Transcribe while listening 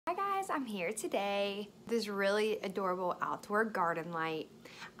Hi guys, I'm here today. This really adorable outdoor garden light.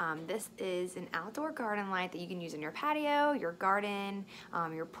 This is an outdoor garden light that you can use in your patio, your garden,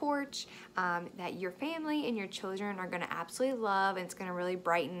 your porch, that your family and your children are going to absolutely love, and it's going to really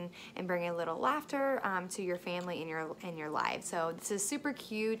brighten and bring a little laughter to your family and your lives. So this is super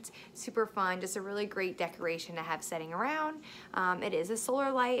cute, super fun, just a really great decoration to have setting around. It is a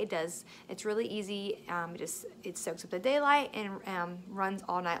solar light. It's really easy. It soaks up the daylight and runs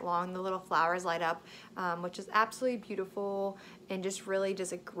all night long. The little flowers light up, which is absolutely beautiful and just really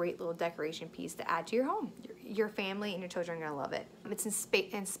just a great little decoration piece to add to your home. Your family and your children are gonna love it. It's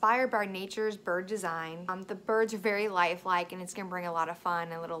inspired by nature's bird design. The birds are very lifelike, and it's gonna bring a lot of fun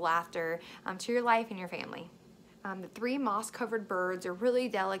and a little laughter to your life and your family. The three moss-covered birds are really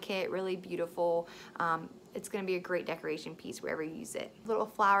delicate, really beautiful. It's going to be a great decoration piece wherever you use it. Little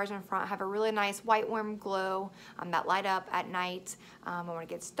flowers in front have a really nice white warm glow that light up at night when it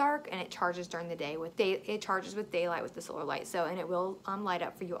gets dark, and it charges during the day it charges with daylight with the solar light. And it will light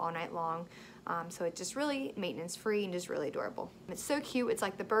up for you all night long. So it's just really maintenance free and just really adorable. It's so cute. It's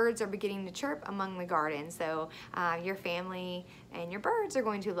like the birds are beginning to chirp among the garden. So your family and your birds are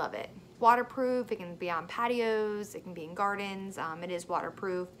going to love it. Waterproof, it can be on patios, it can be in gardens. It is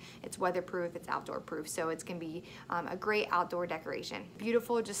waterproof, it's weatherproof, it's outdoor proof. So it's gonna be a great outdoor decoration.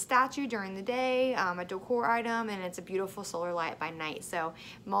 Beautiful just statue during the day, a decor item, and it's a beautiful solar light by night. So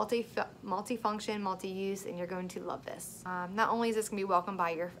multi-function, multi-use, and you're going to love this. Not only is this gonna be welcomed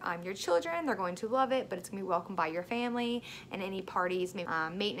by your children, they're going to love it, but it's gonna be welcomed by your family and any parties.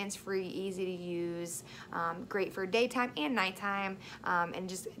 Maintenance free, easy to use, great for daytime and nighttime, and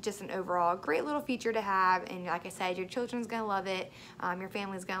just an overall great little feature to have. And like I said, your children's gonna love it, your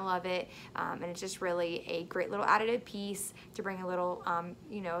family's gonna love it, and it's just really a great little additive piece to bring a little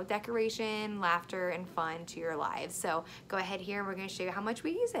decoration, laughter, and fun to your lives. So go ahead here and we're gonna show you how much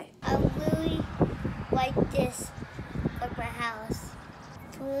we use it. I really like this for my house.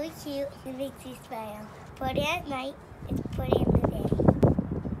 It's really cute. It makes you smile. Put it at night, it's put it in the day.